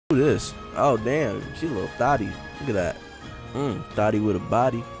Who this? Oh damn, she a little thotty. Look at that. Thotty with a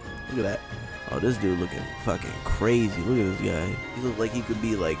body. Look at that. Oh, this dude looking fucking crazy. Look at this guy. He looks like he could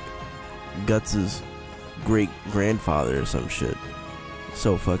be like Guts's great grandfather or some shit.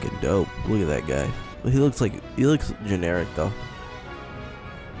 So fucking dope. Look at that guy. He looks generic though.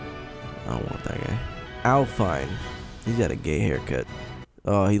 I don't want that guy. Alpine. He's got a gay haircut.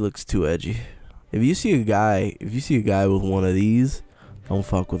 Oh, he looks too edgy. If you see a guy with one of these, don't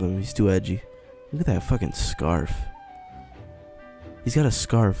fuck with him. He's too edgy. Look at that fucking scarf. He's got a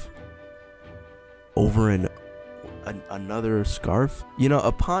scarf over another scarf. You know,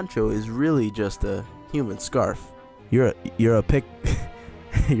 a poncho is really just a human scarf. You're a pick.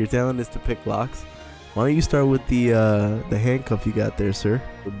 You're telling us to pick locks. Why don't you start with the handcuff you got there, sir?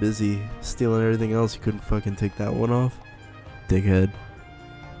 We're busy stealing everything else. You couldn't fucking take that one off, dickhead.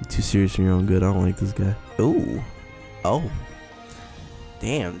 You're too serious for your own good. I don't like this guy. Ooh, oh,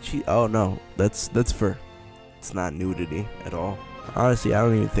 damn. Oh no, that's fur. It's not nudity at all. Honestly, I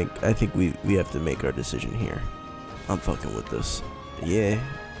don't even think. I think we have to make our decision here. I'm fucking with this. Yeah.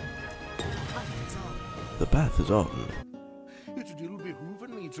 The path is on. It ill behooved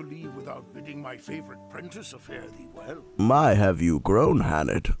me to leave without bidding my favorite prentice fare thee well. My, have you grown,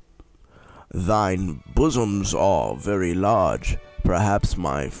 Hannet? Thine bosoms are very large. Perhaps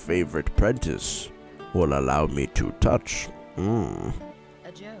my favorite prentice will allow me to touch. A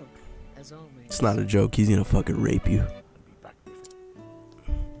joke, as always. It's not a joke. He's gonna fucking rape you.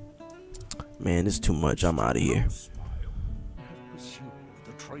 Man, it's too much. I'm out of here.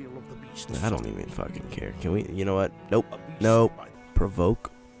 I don't even fucking care. Can we? You know what? Nope. Nope.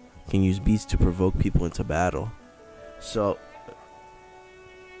 Provoke. Can use beasts to provoke people into battle. So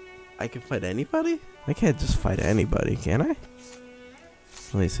I can fight anybody? I can't just fight anybody, can I?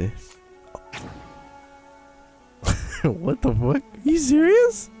 Let me see. What the fuck? Are you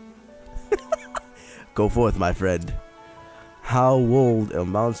serious? Go forth, my friend. How would a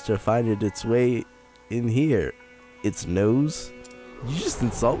monster find its way in here? Its nose? Did you just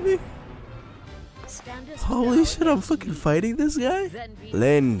insult me? Holy shit, I'm fucking fighting this guy?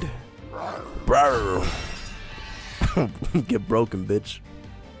 Lend. Bro. Get broken, bitch.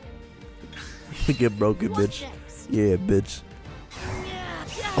 Get broken, bitch. Yeah, bitch.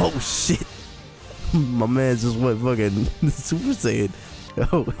 Oh shit. My man just went fucking Super Saiyan.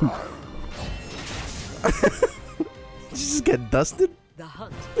 Yo. Did you just get dusted? Did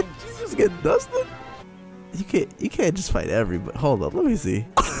you just get dusted? You can't just fight everybody. Hold up, let me see.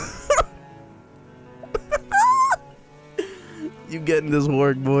 You getting this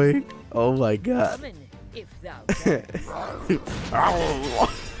work, boy? Oh my god.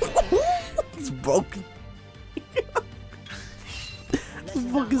 It's broken. This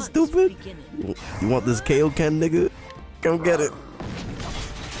fucking stupid. You want this Kaioken, nigga? Come get it.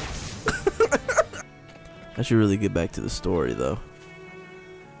 I should really get back to the story though.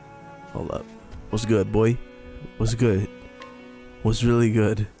 Hold up. What's good, boy? What's good? What's really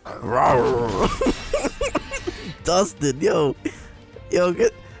good? Dustin, yo,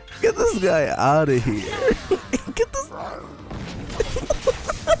 get this guy out of here. Get this.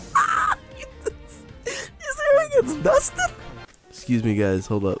 You see how he gets dusted? Excuse me, guys.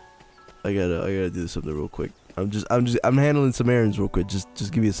 Hold up. I gotta do something real quick. I'm handling some errands real quick. Just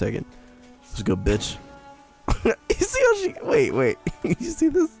give me a second. What's good, bitch? You see how she? Wait. You see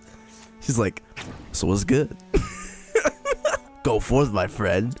this? She's like, so what's good? Go forth, my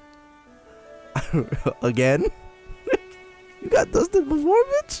friend. Again? You got dusted before,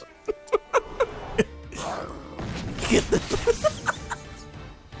 bitch? Get this.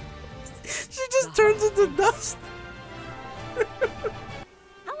 She just turns into dust.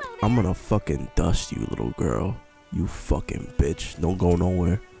 I'm gonna fucking dust you, little girl. You fucking bitch. Don't go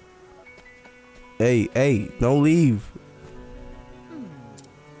nowhere. Hey, don't leave.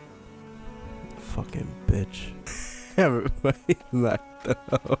 Fucking bitch. Everybody knocked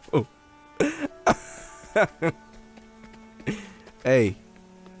out. Hey,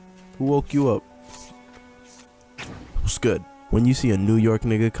 who woke you up? What's good? When you see a New York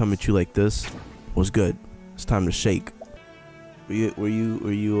nigga come at you like this, what's good? It's time to shake. Were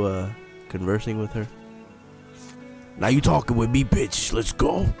you conversing with her? Now you talking with me, bitch. Let's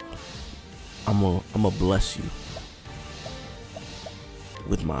go. I'ma bless you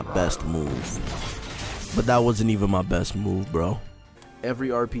with my best move. But that wasn't even my best move, bro. Every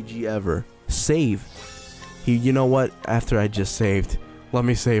RPG ever. Save. You know what? After I just saved, let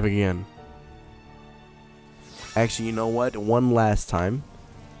me save again. Actually, you know what? One last time.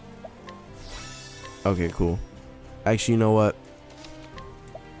 Okay, cool. Actually, you know what?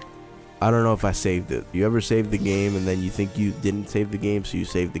 I don't know if I saved it. You ever save the game and then you think you didn't save the game, so you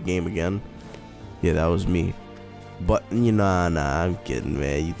save the game again? Yeah, that was me. But, nah, I'm kidding,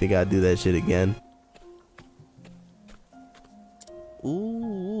 man. You think I'd do that shit again?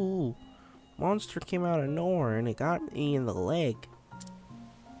 Ooh, monster came out of nowhere and it got me in the leg.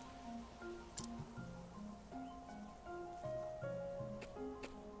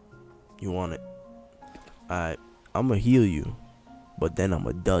 You want it? Alright, I'ma heal you, but then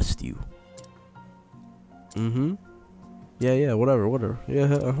I'ma dust you. Yeah, whatever.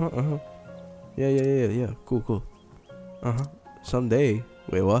 Yeah, Yeah, cool. Someday.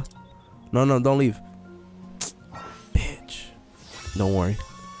 Wait, what? No, don't leave. Bitch. Don't worry.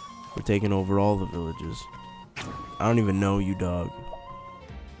 We're taking over all the villages. I don't even know you, dog.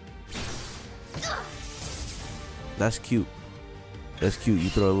 That's cute. That's cute. You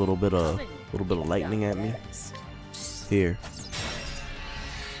throw a little bit of lightning at me. Here.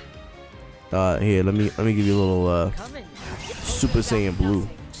 Here, let me give you a little Super Saiyan Blue.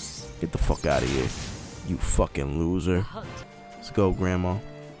 Get the fuck out of here, you fucking loser. Let's go, Grandma.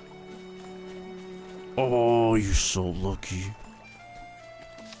 Oh, you're so lucky.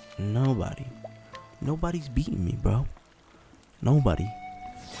 Nobody's beating me, bro. Nobody.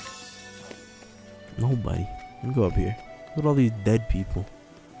 Let me go up here. Look at all these dead people.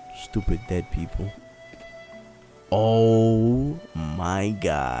 Stupid dead people. Oh my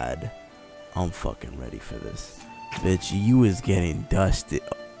god. I'm fucking ready for this. Bitch, you is getting dusted.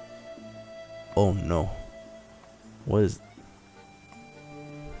 Oh no. What is...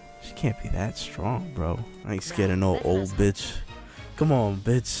 She can't be that strong, bro. I ain't scared of no old bitch. Come on,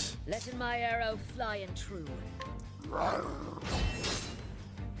 bitch. Letting my arrow fly and true.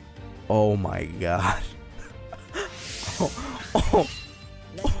 Oh my god. Oh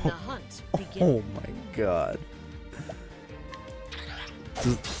Letting the hunt begin. Oh my god.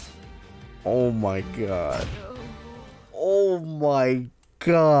 Oh my god. Oh my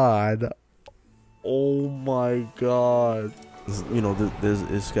god. Oh my god. You know,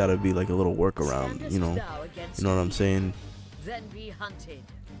 it's gotta be like a little workaround, you know what I'm saying? Then be hunted.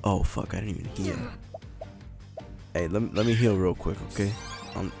 Oh fuck, I didn't even heal. Hey, let me heal real quick, okay?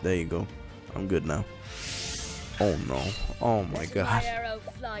 There you go. I'm good now. Oh no. Oh my god. My arrow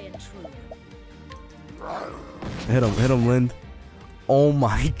fly and true. Hit him, Lind. Oh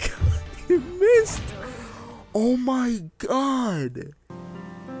my god. You missed. Oh my god.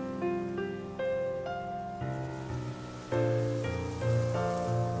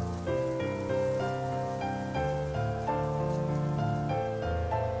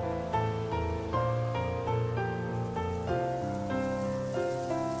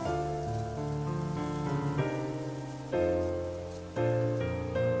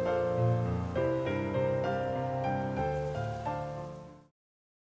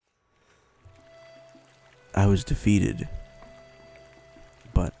 I was defeated,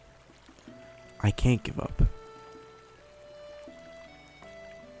 but I can't give up,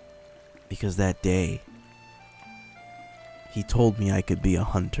 because that day he told me I could be a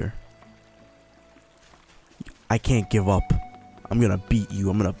hunter. I can't give up. I'm gonna beat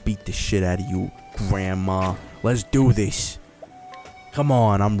you. I'm gonna beat the shit out of you, Grandma. Let's do this. Come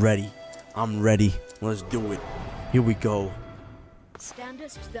on, I'm ready. Let's do it. Here we go.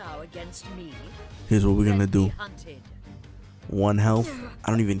 Standest thou against me? Here's what we're gonna do. Hunted. 1 health.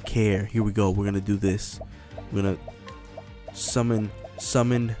 I don't even care. Here we go. We're gonna do this. We're gonna summon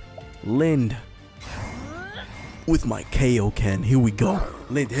Lind with my KO Ken. Here we go.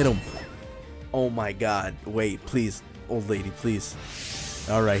 Lind, hit him. Oh my god. Wait, please. Old lady, please.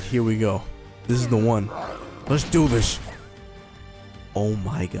 Alright, here we go. This is the one. Let's do this. Oh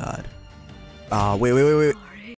my god. Wait.